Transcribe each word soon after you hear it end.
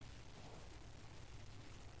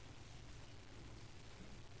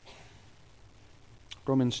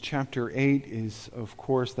Romans chapter 8 is, of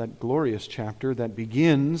course, that glorious chapter that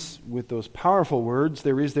begins with those powerful words,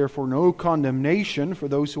 "There is therefore no condemnation for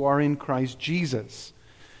those who are in Christ Jesus."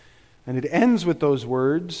 And it ends with those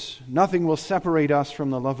words, "Nothing will separate us from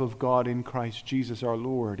the love of God in Christ Jesus our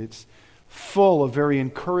Lord." It's full of very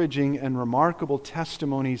encouraging and remarkable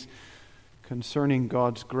testimonies concerning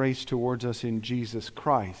God's grace towards us in Jesus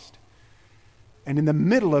Christ. And in the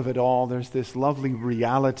middle of it all, there's this lovely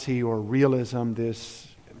reality or realism, this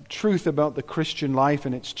truth about the Christian life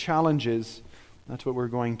and its challenges. That's what we're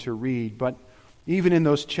going to read. But even in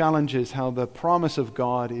those challenges, how the promise of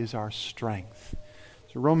God is our strength.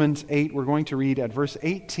 So Romans 8, we're going to read at verse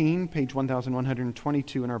 18, page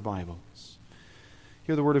 1122 in our Bibles.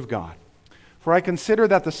 Hear the word of God. "For I consider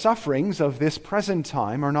that the sufferings of this present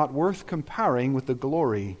time are not worth comparing with the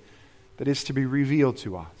glory that is to be revealed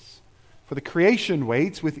to us. For the creation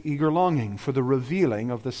waits with eager longing for the revealing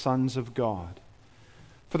of the sons of God.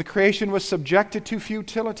 For the creation was subjected to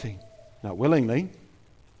futility, not willingly,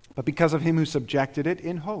 but because of him who subjected it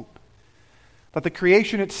in hope. That the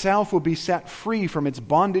creation itself will be set free from its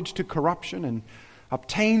bondage to corruption and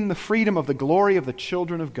obtain the freedom of the glory of the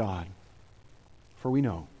children of God. For we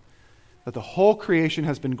know that the whole creation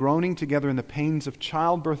has been groaning together in the pains of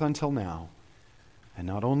childbirth until now. And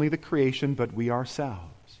not only the creation, but we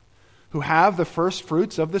ourselves, who have the first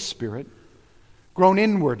fruits of the Spirit, groan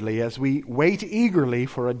inwardly as we wait eagerly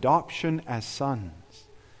for adoption as sons,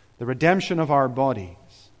 the redemption of our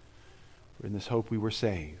bodies. For in this hope we were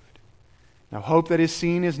saved. Now hope that is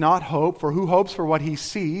seen is not hope, for who hopes for what he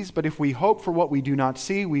sees? But if we hope for what we do not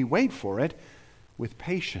see, we wait for it with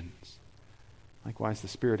patience. Likewise, the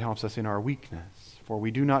Spirit helps us in our weakness. For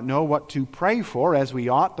we do not know what to pray for as we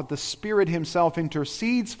ought, but the Spirit himself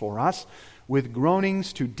intercedes for us with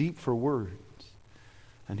groanings too deep for words.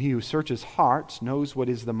 And he who searches hearts knows what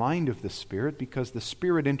is the mind of the Spirit, because the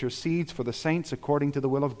Spirit intercedes for the saints according to the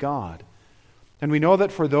will of God. And we know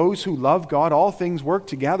that for those who love God, all things work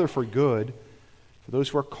together for good, for those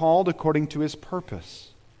who are called according to his purpose.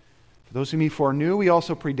 For those whom he foreknew, he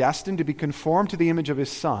also predestined to be conformed to the image of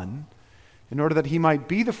his Son, in order that he might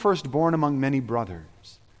be the firstborn among many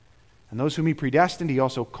brothers. And those whom he predestined, he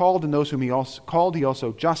also called, and those whom he also called, he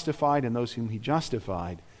also justified, and those whom he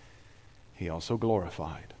justified, he also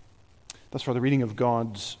glorified." Thus for the reading of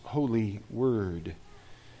God's holy word.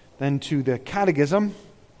 Then to the Catechism,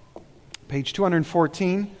 page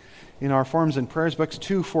 214 in our Forms and Prayers books,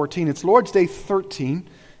 214. It's Lord's Day 13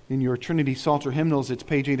 in your Trinity Psalter hymnals. It's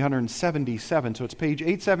page 877. So it's page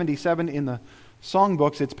 877 in the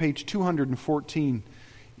songbooks. It's page 214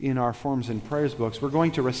 in our Forms and Prayers books. We're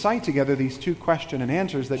going to recite together these two question and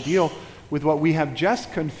answers that deal with what we have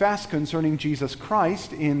just confessed concerning Jesus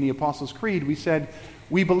Christ in the Apostles' Creed. We said,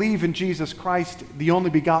 we believe in Jesus Christ, the only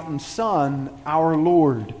begotten Son, our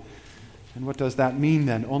Lord. And what does that mean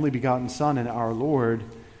then? Only begotten Son and our Lord.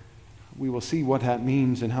 We will see what that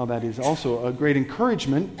means and how that is also a great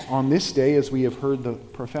encouragement on this day as we have heard the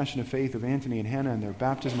profession of faith of Anthony and Hannah and their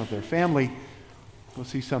baptism of their family. We'll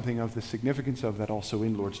see something of the significance of that also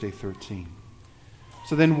in Lord's Day 13.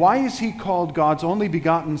 So then why is he called God's only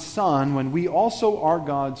begotten Son when we also are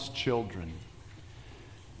God's children?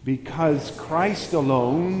 Because Christ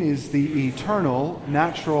alone is the eternal,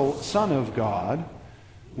 natural Son of God.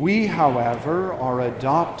 We, however, are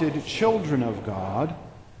adopted children of God,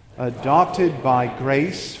 adopted by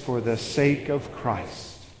grace for the sake of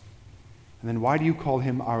Christ. And then why do you call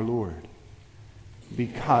him our Lord?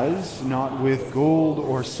 Because, not with gold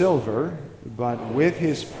or silver, but with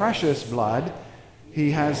his precious blood,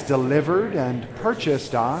 he has delivered and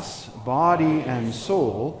purchased us, body and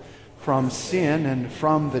soul, from sin and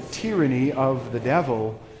from the tyranny of the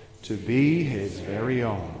devil, to be his very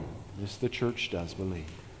own. This the church does believe.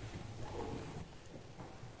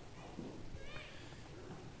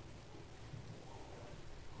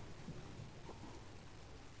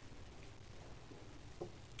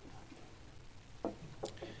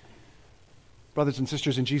 Brothers and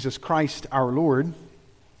sisters in Jesus Christ our Lord,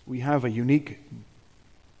 we have a unique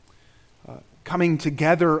coming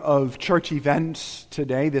together of church events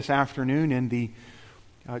today, this afternoon, in the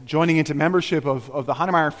joining into membership of the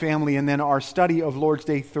Hannemeyer family, and then our study of Lord's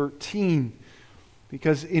Day 13.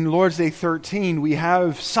 Because in Lord's Day 13, we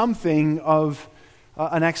have something of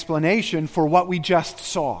an explanation for what we just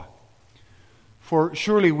saw. For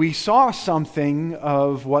surely we saw something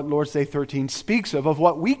of what Lord's Day 13 speaks of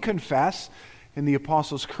what we confess in the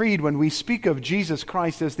Apostles' Creed when we speak of Jesus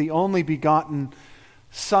Christ as the only begotten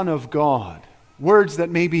Son of God. Words that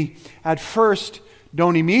maybe at first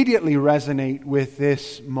don't immediately resonate with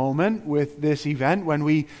this moment, with this event, when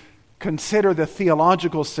we consider the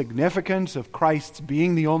theological significance of Christ's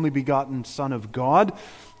being the only begotten Son of God,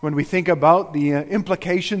 when we think about the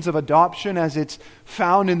implications of adoption as it's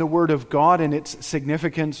found in the Word of God and its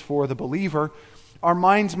significance for the believer, our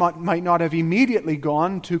minds might not have immediately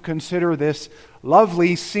gone to consider this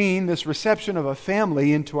lovely scene, this reception of a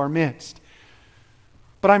family into our midst.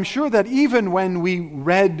 But I'm sure that even when we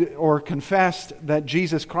read or confessed that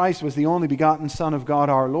Jesus Christ was the only begotten Son of God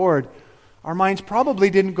our Lord, our minds probably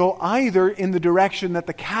didn't go either in the direction that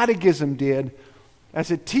the Catechism did as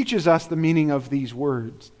it teaches us the meaning of these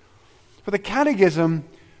words. For the Catechism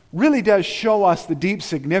really does show us the deep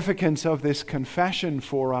significance of this confession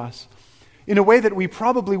for us in a way that we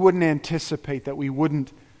probably wouldn't anticipate, that we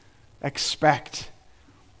wouldn't expect.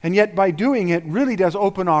 And yet by doing it really does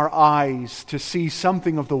open our eyes to see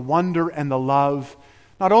something of the wonder and the love,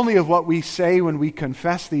 not only of what we say when we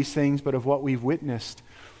confess these things, but of what we've witnessed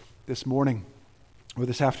this morning, or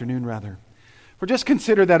this afternoon rather. For just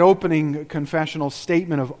consider that opening confessional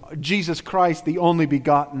statement of Jesus Christ, the only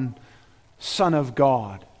begotten Son of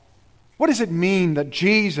God. What does it mean that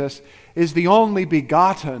Jesus is the only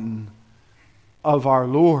begotten of our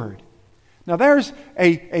Lord? Now there's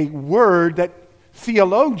a word that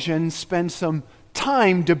theologians spend some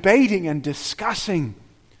time debating and discussing.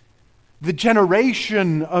 The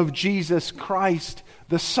generation of Jesus Christ,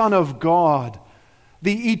 the Son of God.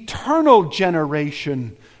 The eternal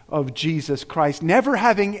generation of Jesus Christ, never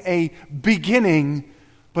having a beginning,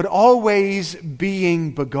 but always being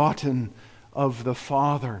begotten of the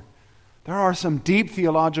Father. There are some deep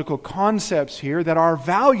theological concepts here that are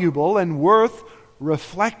valuable and worth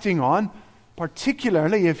reflecting on,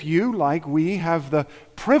 particularly if you, like we, have the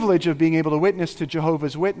privilege of being able to witness to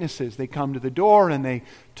Jehovah's Witnesses. They come to the door and they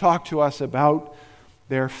talk to us about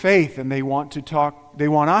their faith, and they want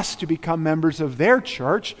us to become members of their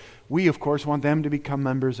church. We, of course, want them to become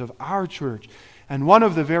members of our church. And one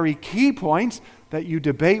of the very key points that you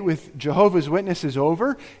debate with Jehovah's Witnesses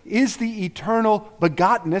over is the eternal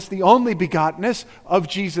begottenness, the only begottenness of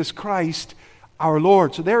Jesus Christ, our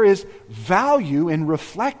Lord. So there is value in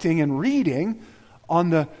reflecting and reading on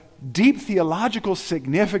the deep theological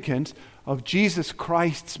significance of Jesus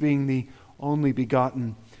Christ's being the only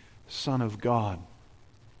begotten Son of God.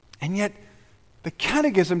 And yet, the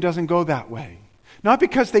Catechism doesn't go that way. Not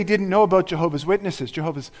because they didn't know about Jehovah's Witnesses.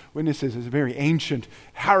 Jehovah's Witnesses is a very ancient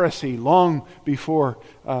heresy, long before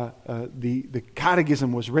the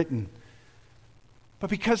Catechism was written.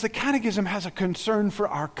 But because the Catechism has a concern for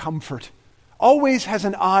our comfort. Always has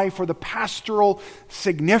an eye for the pastoral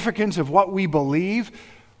significance of what we believe,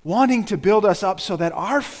 wanting to build us up so that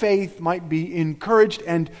our faith might be encouraged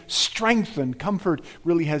and strengthened. Comfort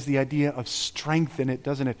really has the idea of strength in it,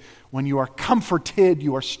 doesn't it? When you are comforted,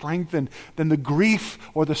 you are strengthened. Then the grief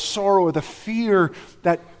or the sorrow or the fear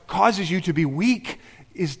that causes you to be weak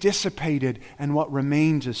is dissipated, and what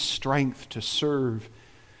remains is strength to serve.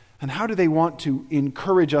 And how do they want to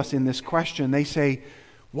encourage us in this question? They say,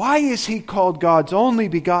 why is he called God's only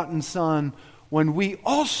begotten Son when we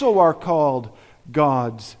also are called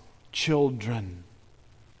God's children?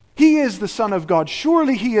 He is the Son of God.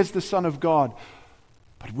 Surely he is the Son of God.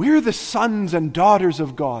 But we're the sons and daughters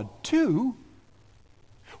of God too.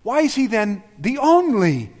 Why is he then the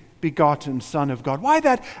only begotten Son of God? Why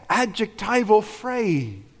that adjectival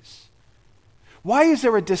phrase? Why is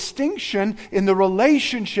there a distinction in the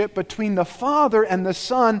relationship between the Father and the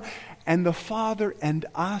Son, and the Father and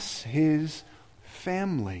us, his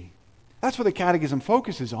family? That's what the Catechism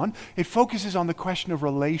focuses on. It focuses on the question of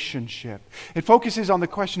relationship. It focuses on the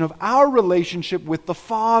question of our relationship with the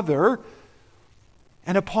Father,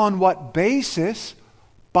 and upon what basis,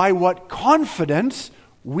 by what confidence,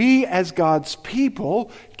 we as God's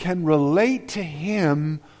people can relate to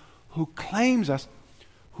him who claims us,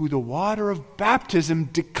 who the water of baptism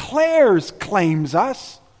declares claims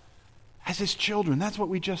us as his children. That's what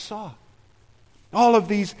we just saw. All of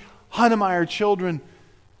these Hannemeyer children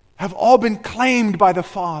have all been claimed by the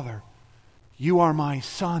Father. You are my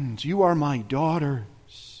sons. You are my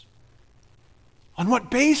daughters. On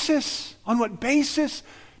what basis? On what basis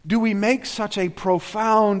do we make such a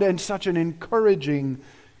profound and such an encouraging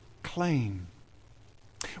claim?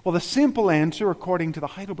 Well, the simple answer, according to the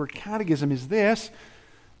Heidelberg Catechism, is this: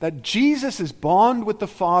 that Jesus' bond with the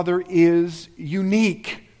Father is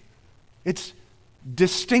unique. It's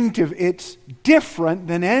distinctive. It's different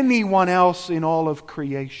than anyone else in all of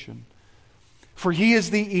creation. For he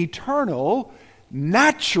is the eternal,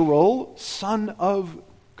 natural Son of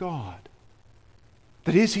God.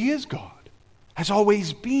 That is, he is God, has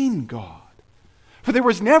always been God. For there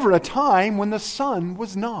was never a time when the Son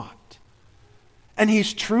was not. And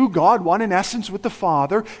He's true God, one in essence with the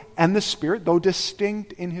Father and the Spirit, though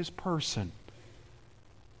distinct in His person.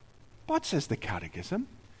 But, says the Catechism,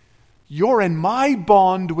 your and my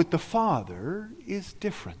bond with the Father is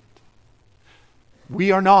different.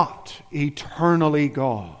 We are not eternally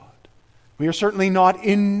God. We are certainly not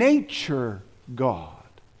in nature God.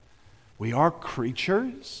 We are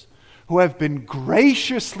creatures who have been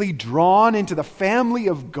graciously drawn into the family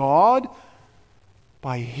of God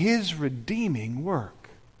by His redeeming work,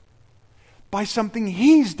 by something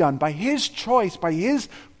He's done, by His choice, by His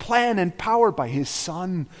plan and power, by His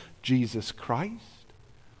Son, Jesus Christ.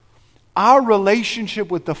 Our relationship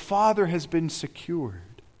with the Father has been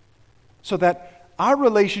secured, so that our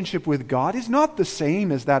relationship with God is not the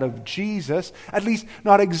same as that of Jesus, at least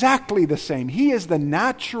not exactly the same. He is the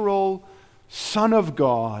natural Son of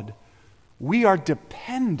God. We are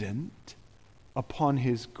dependent upon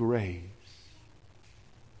His grace.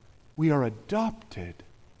 We are adopted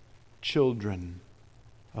children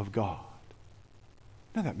of God.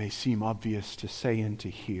 Now that may seem obvious to say and to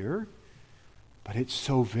hear, but it's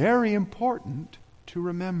so very important to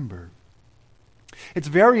remember. It's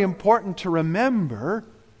very important to remember,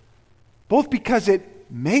 both because it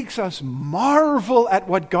makes us marvel at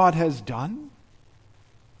what God has done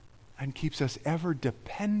and keeps us ever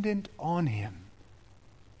dependent on Him.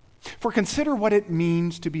 For consider what it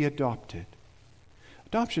means to be adopted.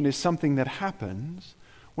 Adoption is something that happens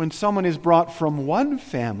when someone is brought from one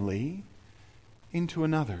family into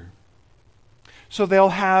another. So they'll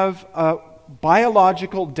have a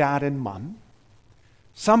biological dad and mom,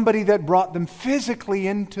 somebody that brought them physically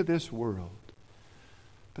into this world.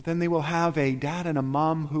 But then they will have a dad and a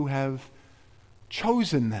mom who have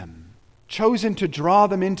chosen them, chosen to draw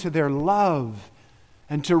them into their love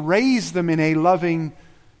and to raise them in a loving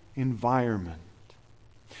environment.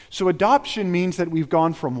 So adoption means that we've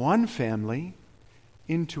gone from one family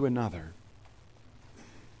into another.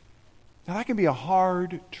 Now that can be a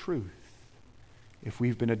hard truth if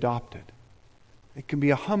we've been adopted. It can be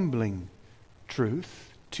a humbling truth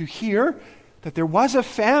to hear that there was a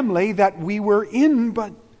family that we were in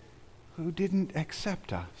but who didn't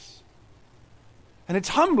accept us. And it's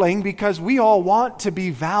humbling because we all want to be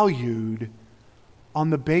valued on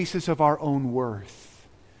the basis of our own worth.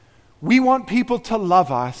 We want people to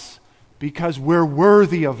love us because we're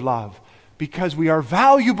worthy of love, because we are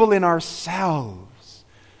valuable in ourselves.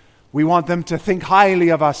 We want them to think highly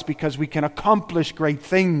of us because we can accomplish great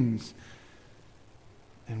things.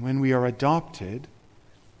 And when we are adopted,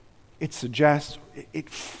 it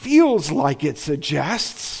feels like it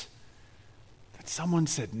suggests that someone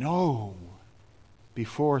said no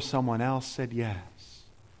before someone else said yes.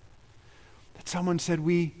 That someone said,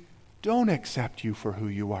 we don't accept you for who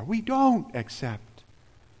you are. We don't accept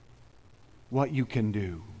what you can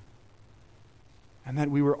do. And that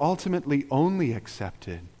we were ultimately only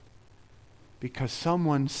accepted because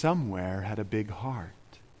someone somewhere had a big heart.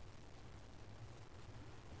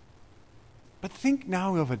 But think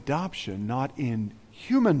now of adoption not in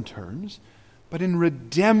human terms, but in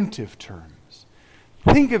redemptive terms.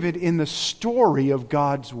 Think of it in the story of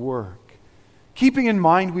God's work. Keeping in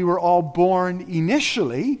mind we were all born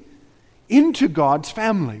initially into God's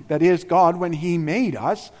family. That is, God, when He made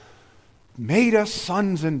us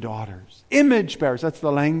sons and daughters. Image bearers, that's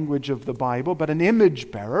the language of the Bible, but an image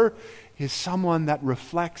bearer is someone that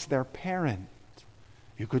reflects their parent.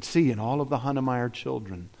 You could see in all of the Hunnemeyer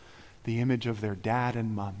children the image of their dad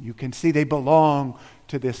and mom. You can see they belong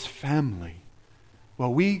to this family.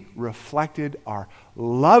 Well, we reflected our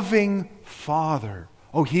loving Father.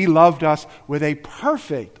 Oh, He loved us with a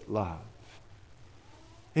perfect love.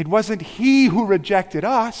 It wasn't He who rejected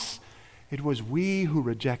us. It was we who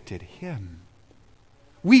rejected Him.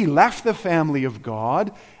 We left the family of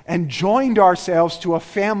God and joined ourselves to a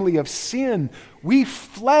family of sin. We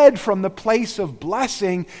fled from the place of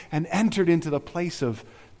blessing and entered into the place of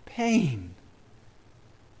pain.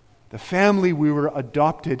 The family we were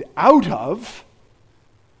adopted out of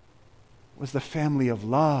was the family of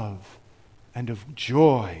love and of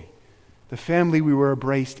joy. The family we were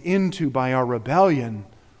embraced into by our rebellion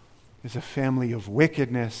is a family of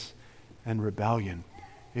wickedness and rebellion.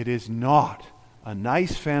 It is not a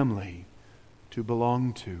nice family to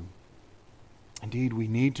belong to. Indeed, we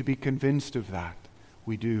need to be convinced of that.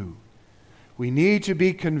 We do. We need to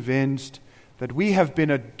be convinced that we have been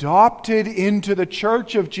adopted into the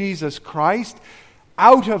church of Jesus Christ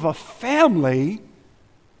out of a family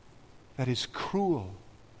that is cruel,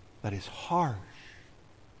 that is harsh,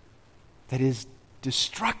 that is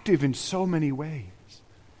destructive in so many ways.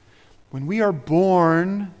 When we are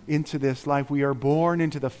born into this life, we are born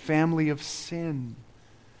into the family of sin.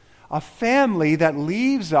 a family that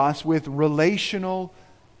leaves us with relational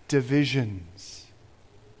divisions,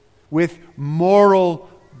 with moral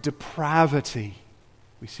depravity.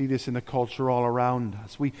 We see this in the culture all around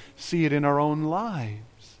us. We see it in our own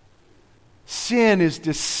lives. Sin is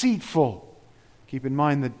deceitful. Keep in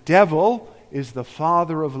mind, the devil is the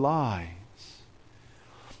father of lies.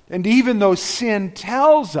 And even though sin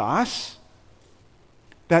tells us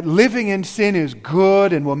that living in sin is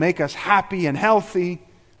good and will make us happy and healthy,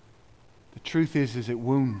 the truth is it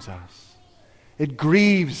wounds us. It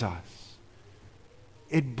grieves us.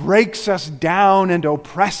 It breaks us down and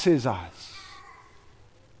oppresses us.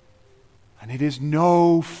 And it is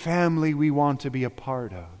no family we want to be a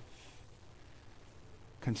part of.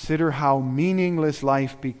 Consider how meaningless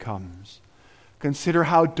life becomes. Consider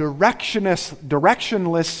how directionless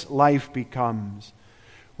life becomes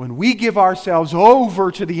when we give ourselves over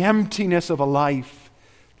to the emptiness of a life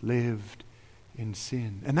lived in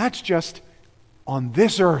sin. And that's just on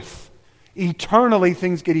this earth. Eternally,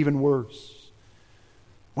 things get even worse.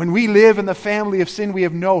 When we live in the family of sin, we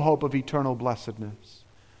have no hope of eternal blessedness.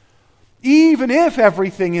 Even if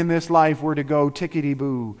everything in this life were to go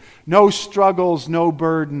tickety-boo, no struggles, no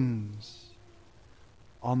burdens,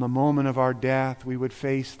 on the moment of our death, we would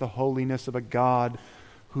face the holiness of a God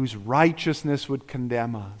whose righteousness would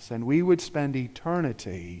condemn us, and we would spend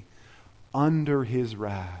eternity under His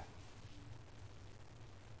wrath.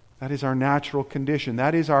 That is our natural condition.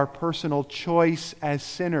 That is our personal choice as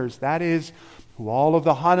sinners. That is who all of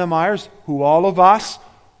the Hannemeyers, who all of us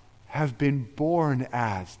have been born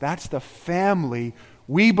as. That's the family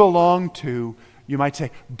we belong to, you might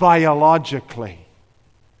say, biologically.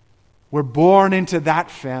 We're born into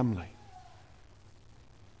that family.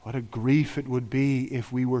 What a grief it would be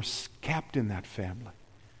if we were kept in that family.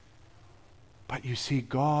 But you see,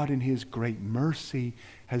 God in His great mercy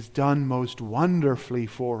has done most wonderfully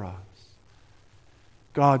for us.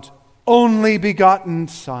 God's only begotten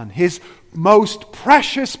Son, His most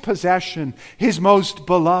precious possession, His most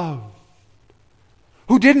beloved,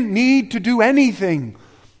 who didn't need to do anything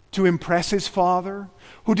to impress His Father,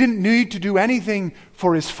 who didn't need to do anything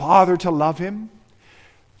for His Father to love Him.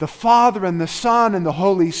 The Father and the Son and the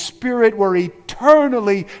Holy Spirit were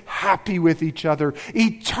eternally happy with each other,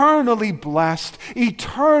 eternally blessed,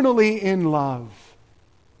 eternally in love.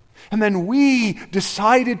 And then we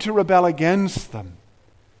decided to rebel against them.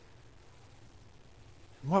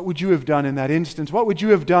 What would you have done in that instance? What would you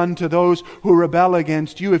have done to those who rebel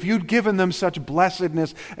against you if you'd given them such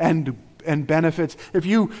blessedness and benefits? If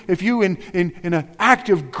you in an act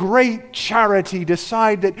of great charity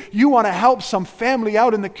decide that you want to help some family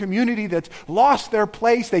out in the community that's lost their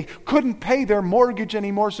place, they couldn't pay their mortgage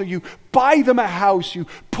anymore, so you buy them a house, you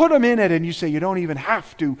put them in it, and you say you don't even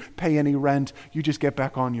have to pay any rent, you just get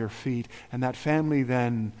back on your feet. And that family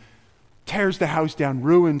then tears the house down,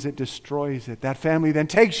 ruins it, destroys it. That family then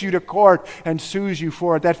takes you to court and sues you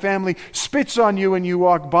for it. That family spits on you and you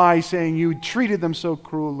walk by saying you treated them so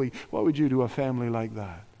cruelly. What would you do to a family like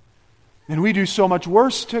that? And we do so much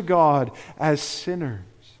worse to God as sinners.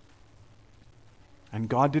 And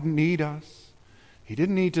God didn't need us. He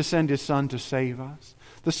didn't need to send His Son to save us.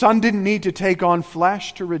 The Son didn't need to take on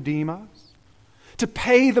flesh to redeem us. To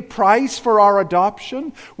pay the price for our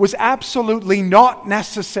adoption was absolutely not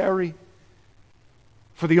necessary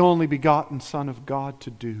for the only begotten Son of God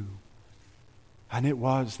to do. And it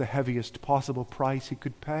was the heaviest possible price He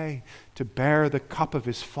could pay, to bear the cup of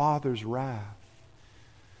His Father's wrath.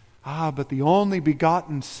 But the only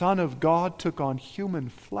begotten Son of God took on human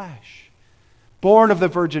flesh, born of the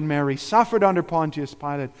Virgin Mary, suffered under Pontius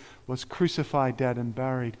Pilate, was crucified, dead, and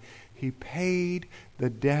buried. He paid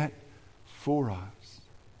the debt for us.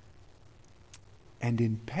 And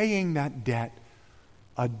in paying that debt,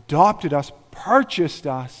 adopted us, purchased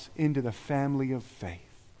us into the family of faith,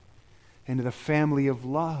 into the family of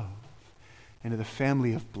love, into the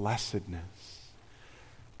family of blessedness.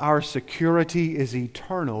 Our security is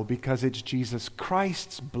eternal because it's Jesus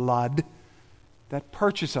Christ's blood that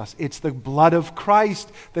purchased us. It's the blood of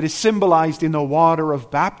Christ that is symbolized in the water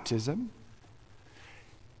of baptism.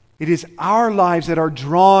 It is our lives that are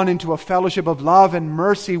drawn into a fellowship of love and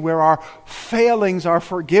mercy where our failings are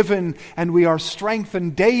forgiven and we are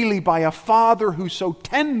strengthened daily by a Father who so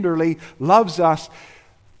tenderly loves us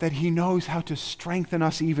that He knows how to strengthen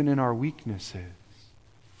us even in our weaknesses.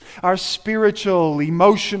 Our spiritual,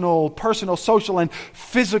 emotional, personal, social, and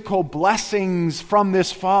physical blessings from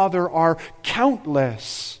this Father are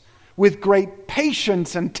countless. with great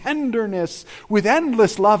patience and tenderness, with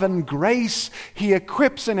endless love and grace, He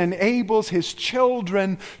equips and enables His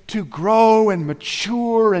children to grow and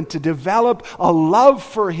mature and to develop a love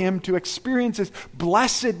for Him, to experience His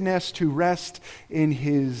blessedness, to rest in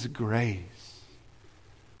His grace.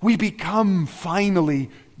 We become finally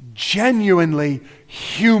genuinely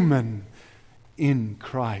human in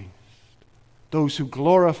Christ. Those who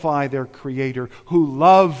glorify their Creator, who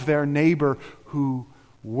love their neighbor, who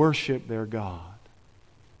worship their God.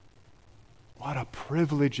 What a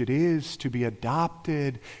privilege it is to be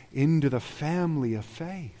adopted into the family of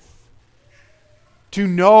faith. To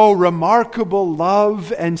know remarkable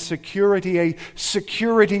love and security, a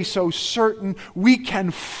security so certain we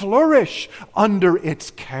can flourish under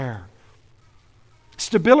its care.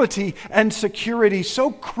 Stability and security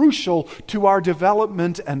so crucial to our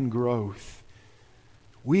development and growth.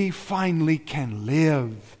 We finally can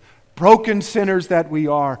live, broken sinners that we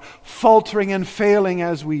are, faltering and failing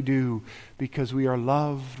as we do, because we are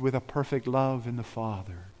loved with a perfect love in the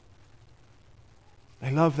Father. A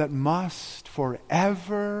love that must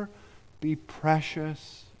forever be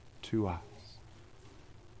precious to us.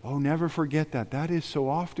 Oh, never forget that. That is so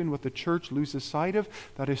often what the church loses sight of.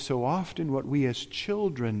 That is so often what we as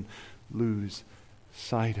children lose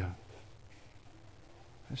sight of.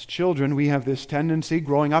 As children, we have this tendency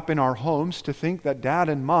growing up in our homes to think that dad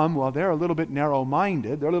and mom, well, they're a little bit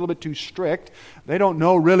narrow-minded. They're a little bit too strict. They don't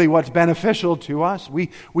know really what's beneficial to us. We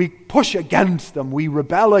push against them. We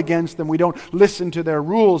rebel against them. We don't listen to their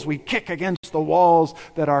rules. We kick against the walls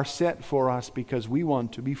that are set for us because we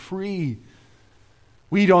want to be free.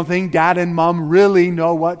 We don't think dad and mom really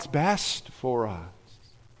know what's best for us.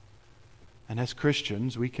 And as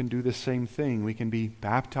Christians, we can do the same thing. We can be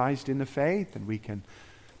baptized in the faith, and we can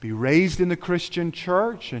be raised in the Christian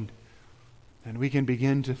church, and we can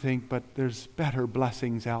begin to think, but there's better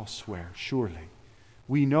blessings elsewhere, surely.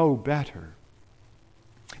 We know better.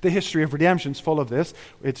 The history of redemption is full of this.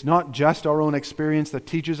 It's not just our own experience that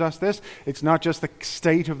teaches us this. It's not just the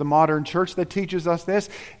state of the modern church that teaches us this.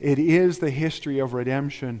 It is the history of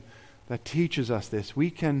redemption that teaches us this. We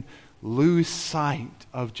can lose sight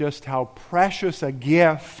of just how precious a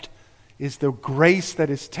gift is the grace that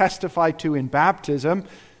is testified to in baptism.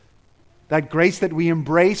 That grace that we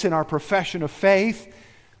embrace in our profession of faith,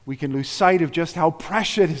 we can lose sight of just how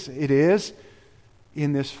precious it is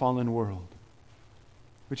in this fallen world.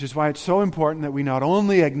 Which is why it's so important that we not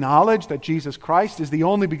only acknowledge that Jesus Christ is the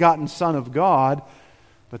only begotten Son of God,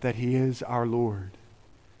 but that He is our Lord.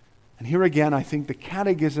 And here again, I think the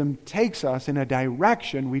Catechism takes us in a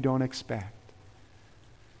direction we don't expect.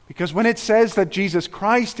 Because when it says that Jesus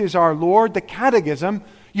Christ is our Lord, the Catechism,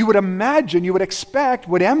 you would imagine, you would expect,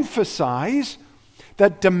 would emphasize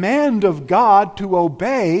that demand of God to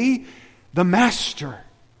obey the Master.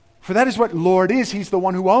 For that is what Lord is. He's the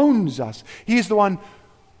one who owns us. He is the one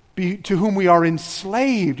to whom we are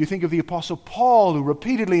enslaved. You think of the Apostle Paul, who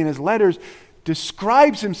repeatedly in his letters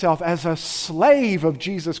describes himself as a slave of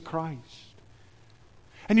Jesus Christ.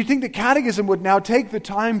 And you'd think the Catechism would now take the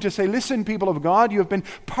time to say, listen, people of God, you have been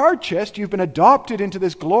purchased, you've been adopted into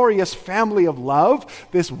this glorious family of love,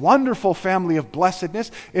 this wonderful family of blessedness.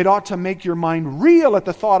 It ought to make your mind reel at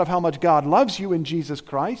the thought of how much God loves you in Jesus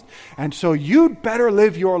Christ. And so you'd better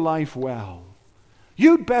live your life well.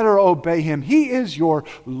 You'd better obey Him. He is your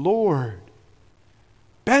Lord.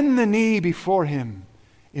 Bend the knee before Him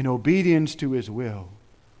in obedience to His will.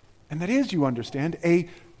 And that is, you understand, a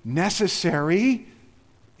necessary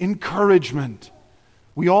encouragement.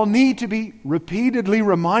 We all need to be repeatedly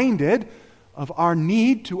reminded of our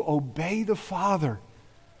need to obey the Father.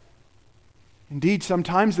 Indeed,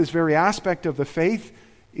 sometimes this very aspect of the faith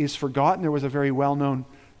is forgotten. There was a very well-known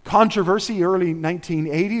controversy early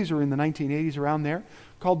 1980s or in the 1980s around there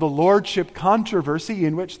called the Lordship Controversy,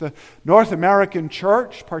 in which the North American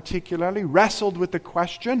church particularly wrestled with the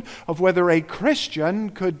question of whether a Christian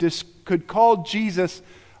could call Jesus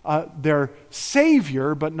their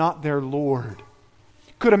Savior, but not their Lord.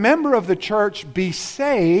 Could a member of the church be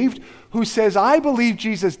saved who says, I believe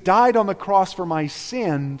Jesus died on the cross for my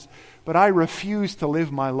sins, but I refuse to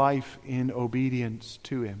live my life in obedience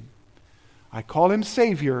to Him? I call Him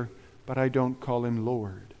Savior, but I don't call Him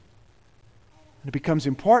Lord. And it becomes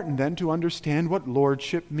important then to understand what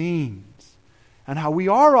lordship means and how we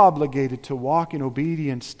are obligated to walk in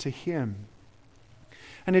obedience to Him.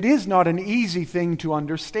 And it is not an easy thing to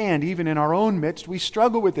understand. Even in our own midst, we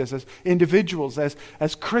struggle with this as individuals,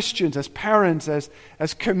 as Christians, as parents,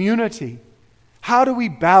 as community. How do we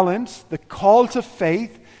balance the call to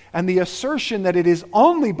faith And the assertion that it is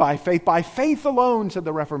only by faith alone, said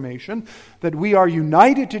the Reformation, that we are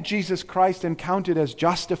united to Jesus Christ and counted as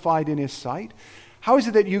justified in His sight. How is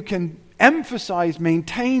it that you can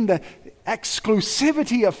maintain the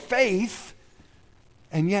exclusivity of faith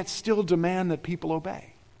and yet still demand that people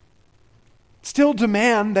obey? Still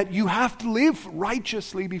demand that you have to live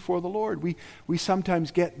righteously before the Lord. We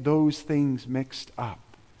sometimes get those things mixed up.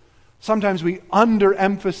 Sometimes we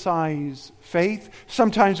underemphasize faith.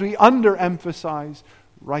 Sometimes we underemphasize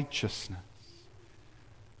righteousness.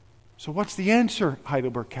 So what's the answer,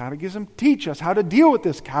 Heidelberg Catechism? Teach us how to deal with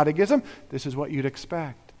this catechism. This is what you'd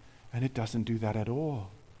expect. And it doesn't do that at all.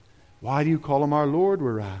 Why do you call Him our Lord,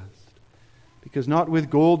 we're asked? Because not with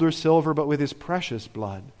gold or silver, but with His precious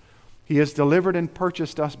blood, He has delivered and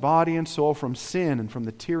purchased us body and soul from sin and from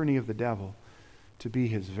the tyranny of the devil to be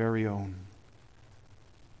His very own.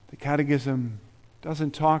 The Catechism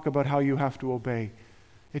doesn't talk about how you have to obey.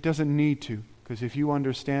 It doesn't need to, because if you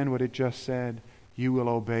understand what it just said, you will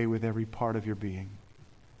obey with every part of your being.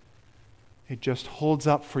 It just holds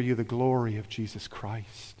up for you the glory of Jesus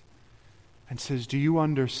Christ and says, do you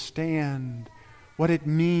understand what it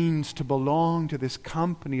means to belong to this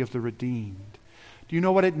company of the redeemed? Do you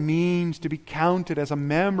know what it means to be counted as a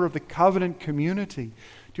member of the covenant community?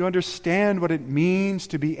 Do you understand what it means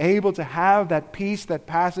to be able to have that peace that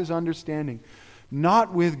passes understanding?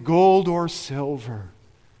 Not with gold or silver.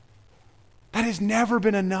 That has never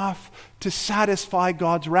been enough to satisfy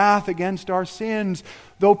God's wrath against our sins.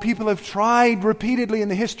 Though people have tried repeatedly in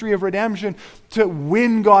the history of redemption to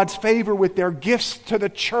win God's favor with their gifts to the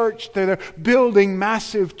church, to their building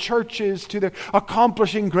massive churches, to their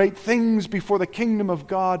accomplishing great things before the kingdom of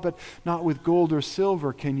God, but not with gold or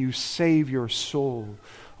silver can you save your soul.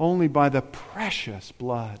 Only by the precious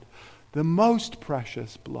blood, the most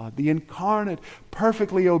precious blood, the incarnate,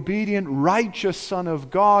 perfectly obedient, righteous Son of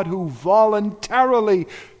God who voluntarily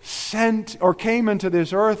sent or came into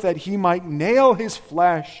this earth that He might nail His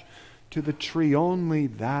flesh to the tree. Only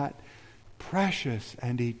that precious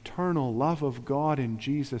and eternal love of God in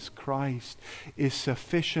Jesus Christ is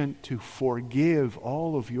sufficient to forgive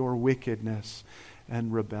all of your wickedness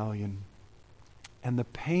and rebellion. And the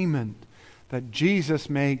payment that Jesus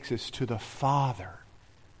makes is to the Father.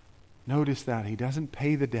 Notice that. He doesn't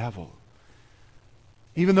pay the devil.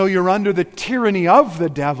 Even though you're under the tyranny of the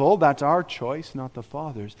devil, that's our choice, not the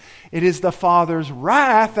Father's. It is the Father's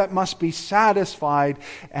wrath that must be satisfied,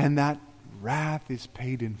 and that wrath is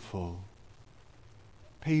paid in full.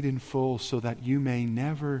 Paid in full so that you may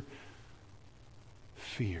never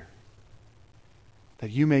fear.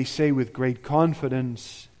 That you may say with great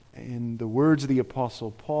confidence, in the words of the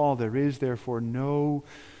Apostle Paul, there is therefore no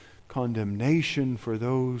condemnation for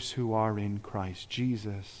those who are in Christ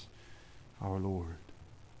Jesus our Lord.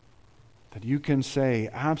 That you can say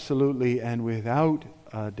absolutely and without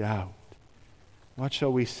a doubt, what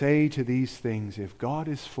shall we say to these things? If God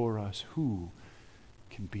is for us, who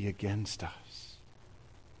can be against us?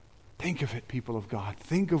 Think of it, people of God.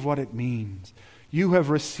 Think of what it means. You have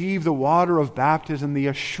received the water of baptism, the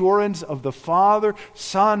assurance of the Father,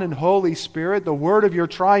 Son, and Holy Spirit, the word of your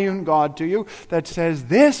triune God to you that says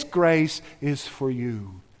this grace is for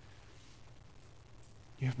you.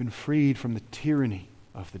 You have been freed from the tyranny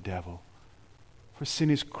of the devil. For sin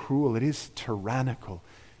is cruel, it is tyrannical.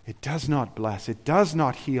 It does not bless, it does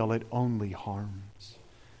not heal, it only harms.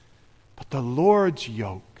 But the Lord's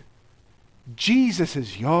yoke,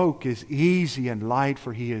 Jesus' yoke is easy and light,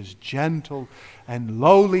 for He is gentle and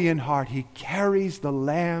lowly in heart. He carries the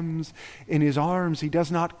lambs in His arms. He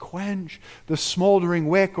does not quench the smoldering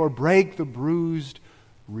wick or break the bruised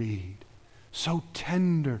reed. So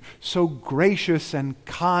tender, so gracious and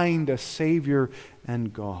kind a Savior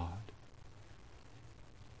and God.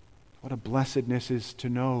 What a blessedness is to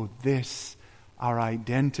know this, our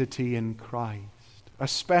identity in Christ.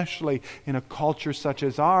 Especially in a culture such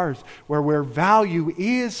as ours, where value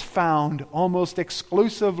is found almost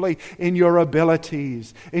exclusively in your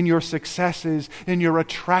abilities, in your successes, in your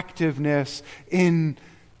attractiveness, in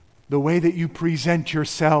the way that you present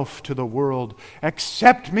yourself to the world.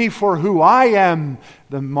 Accept me for who I am,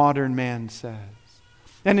 the modern man says.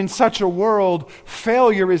 And in such a world,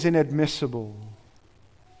 failure is inadmissible.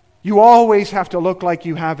 You always have to look like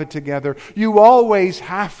you have it together. You always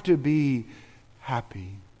have to be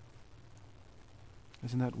happy.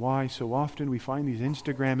 Isn't that why so often we find these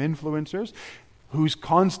Instagram influencers whose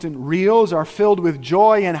constant reels are filled with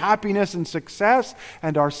joy and happiness and success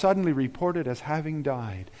and are suddenly reported as having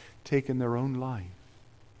died, taken their own life?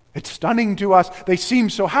 It's stunning to us. They seem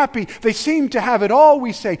so happy. They seem to have it all.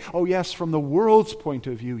 We say, oh yes, from the world's point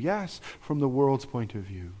of view. Yes, from the world's point of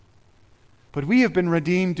view. But we have been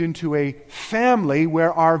redeemed into a family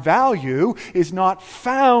where our value is not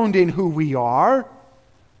found in who we are,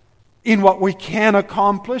 in what we can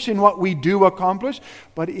accomplish, in what we do accomplish,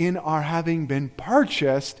 but in our having been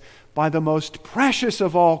purchased by the most precious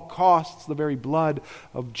of all costs, the very blood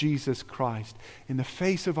of Jesus Christ, in the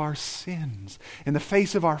face of our sins, in the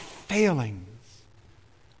face of our failings,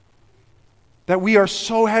 that we are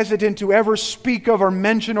so hesitant to ever speak of or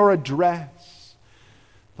mention or address.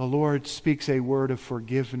 The Lord speaks a word of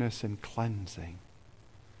forgiveness and cleansing,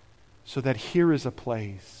 so that here is a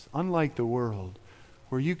place, unlike the world,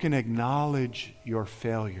 where you can acknowledge your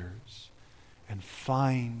failures and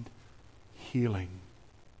find healing.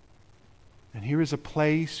 And here is a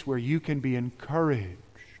place where you can be encouraged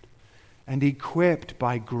and equipped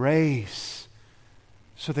by grace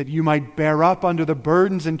so that you might bear up under the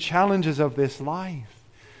burdens and challenges of this life,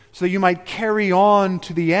 so that you might carry on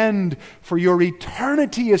to the end, for your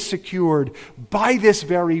eternity is secured by this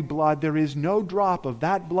very blood. There is no drop of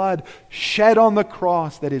that blood shed on the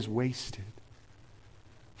cross that is wasted.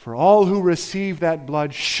 For all who receive that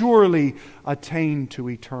blood surely attain to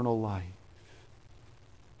eternal life.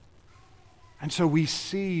 And so we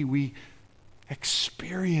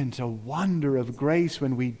experience a wonder of grace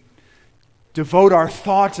when we devote our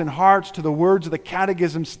thoughts and hearts to the words of the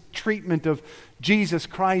Catechism's treatment of Jesus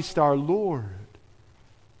Christ our Lord.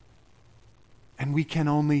 And we can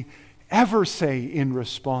only ever say in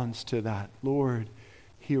response to that, Lord,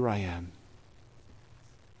 here I am.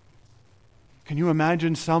 Can you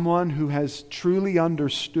imagine someone who has truly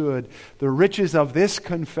understood the riches of this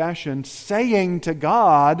confession saying to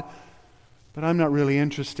God, but I'm not really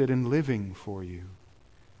interested in living for you?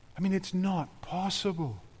 I mean, it's not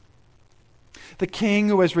possible. The King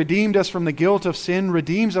who has redeemed us from the guilt of sin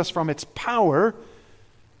redeems us from its power,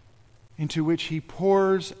 into which He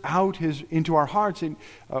pours out into our hearts,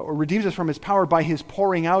 or redeems us from its power by His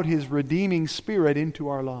pouring out His redeeming Spirit into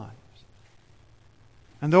our lives.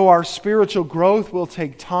 And though our spiritual growth will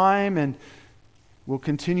take time and will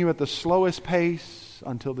continue at the slowest pace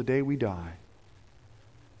until the day we die,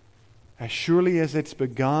 as surely as it's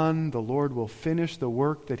begun, the Lord will finish the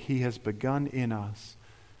work that He has begun in us.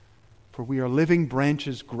 For we are living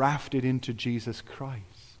branches grafted into Jesus Christ.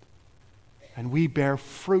 And we bear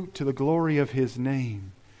fruit to the glory of His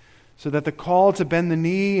name, so that the call to bend the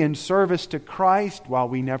knee in service to Christ, while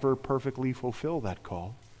we never perfectly fulfill that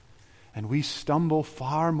call, and we stumble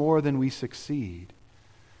far more than we succeed,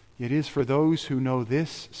 it is for those who know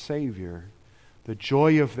this Savior, the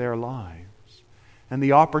joy of their lives, and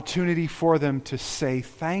the opportunity for them to say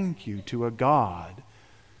thank you to a God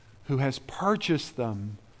who has purchased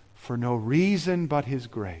them for no reason but His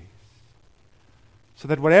grace. So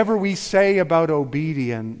that whatever we say about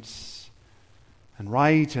obedience and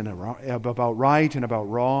about right and about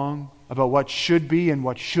wrong, about what should be and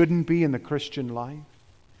what shouldn't be in the Christian life,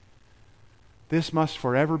 this must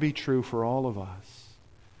forever be true for all of us.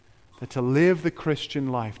 That to live the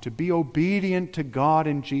Christian life, to be obedient to God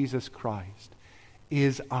in Jesus Christ,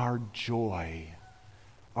 is our joy,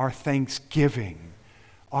 our thanksgiving,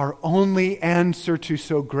 our only answer to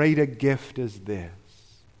so great a gift as this.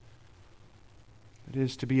 It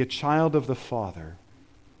is to be a child of the Father,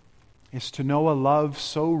 is to know a love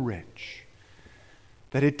so rich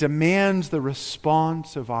that it demands the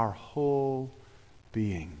response of our whole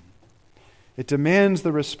being. It demands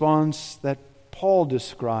the response that Paul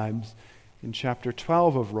describes in chapter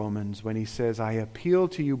 12 of Romans when he says, I appeal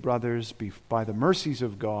to you, brothers, by the mercies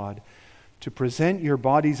of God, to present your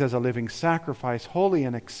bodies as a living sacrifice, holy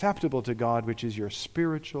and acceptable to God, which is your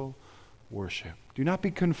spiritual worship. Do not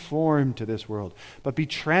be conformed to this world, but be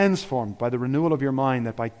transformed by the renewal of your mind,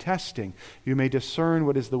 that by testing you may discern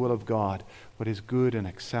what is the will of God, what is good and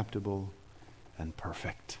acceptable and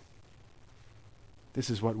perfect. This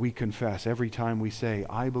is what we confess every time we say,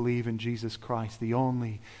 I believe in Jesus Christ, the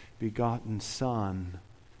only begotten Son,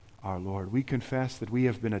 our Lord. We confess that we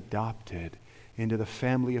have been adopted into the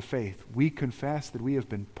family of faith. We confess that we have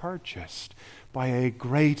been purchased by a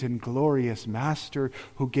great and glorious Master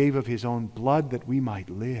who gave of His own blood that we might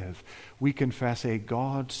live. We confess a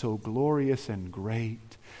God so glorious and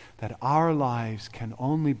great that our lives can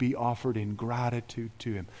only be offered in gratitude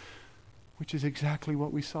to Him, which is exactly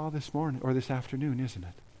what we saw this morning or this afternoon, isn't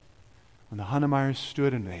it? When the Hunnemeyers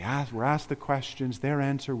stood and were asked the questions, their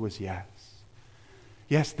answer was yes.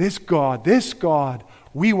 Yes, this God,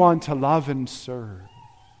 we want to love and serve.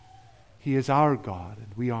 He is our God,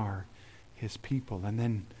 and we are His people. And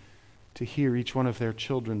then to hear each one of their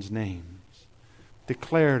children's names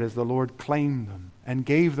declared as the Lord claimed them and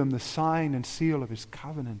gave them the sign and seal of His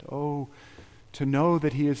covenant. Oh, To know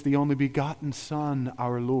that He is the only begotten Son,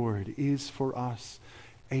 our Lord, is for us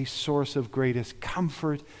a source of greatest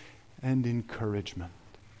comfort and encouragement.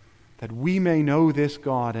 That we may know this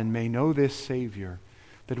God and may know this Savior.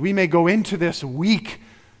 That we may go into this week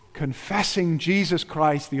confessing Jesus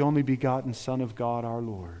Christ, the only begotten Son of God, our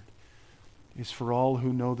Lord, is for all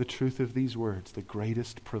who know the truth of these words the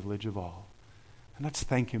greatest privilege of all. And let's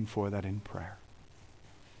thank Him for that in prayer.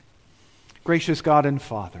 Gracious God and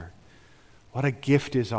Father, what a gift is